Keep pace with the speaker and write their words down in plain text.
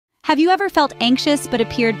Have you ever felt anxious but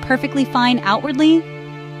appeared perfectly fine outwardly?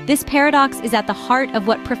 This paradox is at the heart of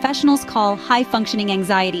what professionals call high-functioning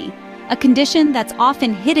anxiety, a condition that's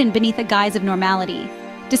often hidden beneath a guise of normality.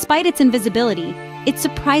 Despite its invisibility, it's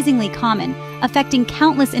surprisingly common, affecting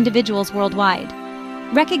countless individuals worldwide.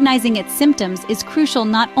 Recognizing its symptoms is crucial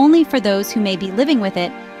not only for those who may be living with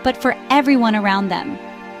it, but for everyone around them.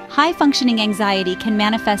 High-functioning anxiety can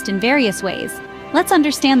manifest in various ways. Let's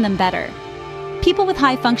understand them better. People with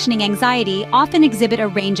high-functioning anxiety often exhibit a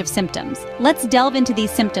range of symptoms. Let's delve into these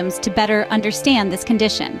symptoms to better understand this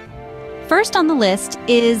condition. First on the list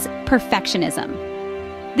is perfectionism.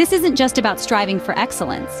 This isn't just about striving for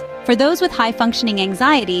excellence. For those with high-functioning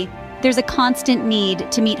anxiety, there's a constant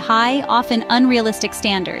need to meet high, often unrealistic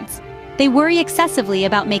standards. They worry excessively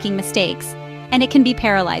about making mistakes, and it can be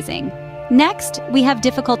paralyzing. Next, we have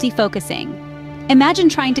difficulty focusing. Imagine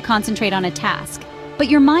trying to concentrate on a task, but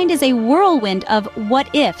your mind is a whirlwind of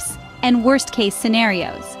what-ifs and worst-case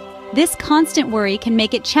scenarios. This constant worry can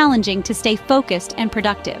make it challenging to stay focused and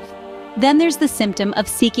productive. Then there's the symptom of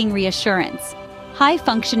seeking reassurance.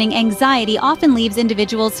 High-functioning anxiety often leaves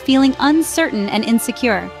individuals feeling uncertain and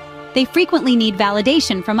insecure. They frequently need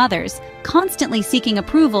validation from others, constantly seeking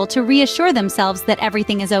approval to reassure themselves that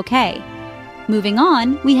everything is okay. Moving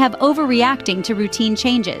on, we have overreacting to routine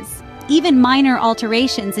changes. Even minor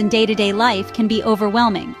alterations in day-to-day life can be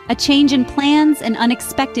overwhelming. A change in plans, an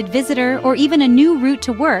unexpected visitor, or even a new route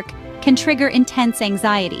to work can trigger intense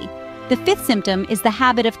anxiety. The fifth symptom is the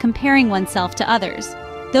habit of comparing oneself to others.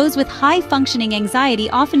 Those with high-functioning anxiety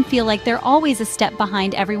often feel like they're always a step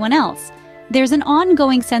behind everyone else. There's an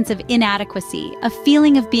ongoing sense of inadequacy, a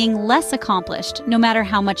feeling of being less accomplished no matter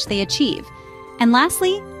how much they achieve. And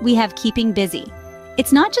lastly, we have keeping busy.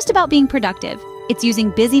 It's not just about being productive. It's using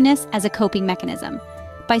busyness as a coping mechanism.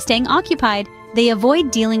 By staying occupied, they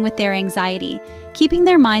avoid dealing with their anxiety, keeping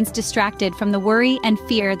their minds distracted from the worry and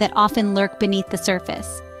fear that often lurk beneath the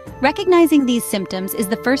surface. Recognizing these symptoms is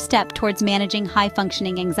the first step towards managing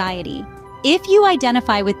high-functioning anxiety. If you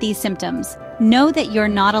identify with these symptoms, know that you're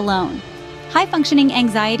not alone. High-functioning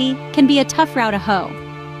anxiety can be a tough row to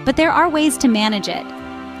hoe, but there are ways to manage it.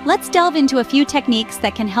 Let's delve into a few techniques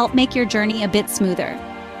that can help make your journey a bit smoother.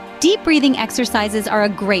 Deep breathing exercises are a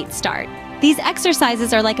great start. These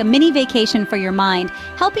exercises are like a mini vacation for your mind,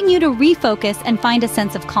 helping you to refocus and find a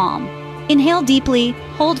sense of calm. Inhale deeply,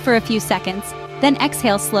 hold for a few seconds, then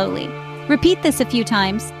exhale slowly. Repeat this a few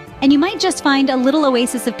times, and you might just find a little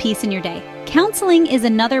oasis of peace in your day. Counseling is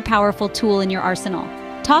another powerful tool in your arsenal.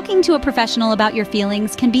 Talking to a professional about your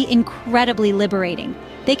feelings can be incredibly liberating.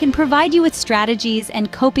 They can provide you with strategies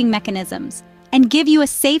and coping mechanisms, and give you a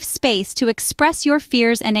safe space to express your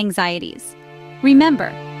fears and anxieties. Remember,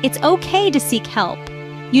 it's okay to seek help.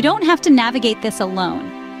 You don't have to navigate this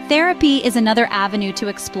alone. Therapy is another avenue to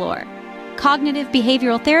explore. Cognitive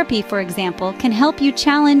behavioral therapy, for example, can help you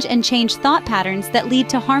challenge and change thought patterns that lead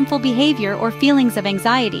to harmful behavior or feelings of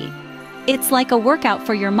anxiety. It's like a workout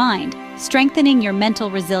for your mind, strengthening your mental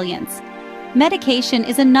resilience. Medication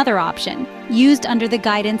is another option, used under the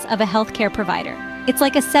guidance of a healthcare provider. It's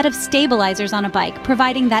like a set of stabilizers on a bike,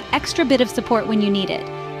 providing that extra bit of support when you need it.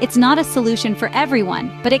 It's not a solution for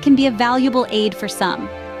everyone, but it can be a valuable aid for some.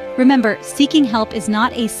 Remember, seeking help is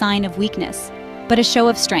not a sign of weakness, but a show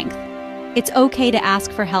of strength. It's okay to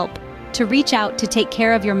ask for help, to reach out to take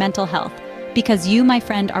care of your mental health, because you, my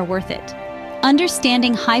friend, are worth it.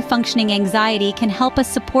 Understanding high-functioning anxiety can help us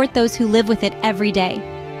support those who live with it every day.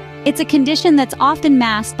 It's a condition that's often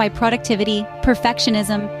masked by productivity,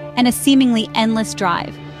 perfectionism, and a seemingly endless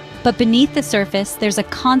drive. But beneath the surface, there's a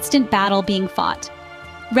constant battle being fought.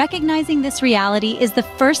 Recognizing this reality is the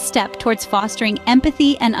first step towards fostering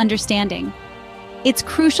empathy and understanding. It's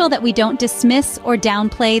crucial that we don't dismiss or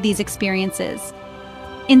downplay these experiences.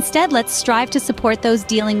 Instead, let's strive to support those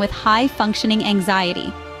dealing with high-functioning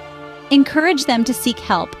anxiety. Encourage them to seek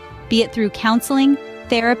help, be it through counseling,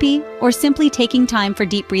 therapy, or simply taking time for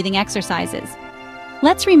deep breathing exercises.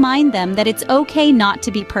 Let's remind them that it's okay not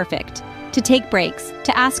to be perfect, to take breaks,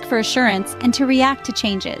 to ask for assurance, and to react to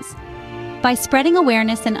changes. By spreading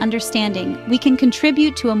awareness and understanding, we can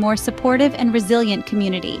contribute to a more supportive and resilient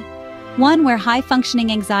community. One where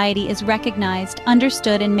high-functioning anxiety is recognized,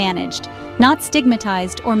 understood, and managed, not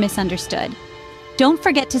stigmatized or misunderstood. Don't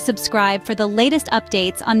forget to subscribe for the latest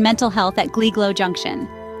updates on mental health at Glee-Glow Junction.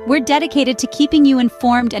 We're dedicated to keeping you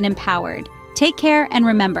informed and empowered. Take care, and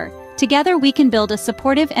remember, together we can build a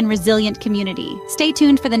supportive and resilient community. Stay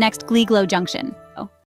tuned for the next Glee-Glow Junction.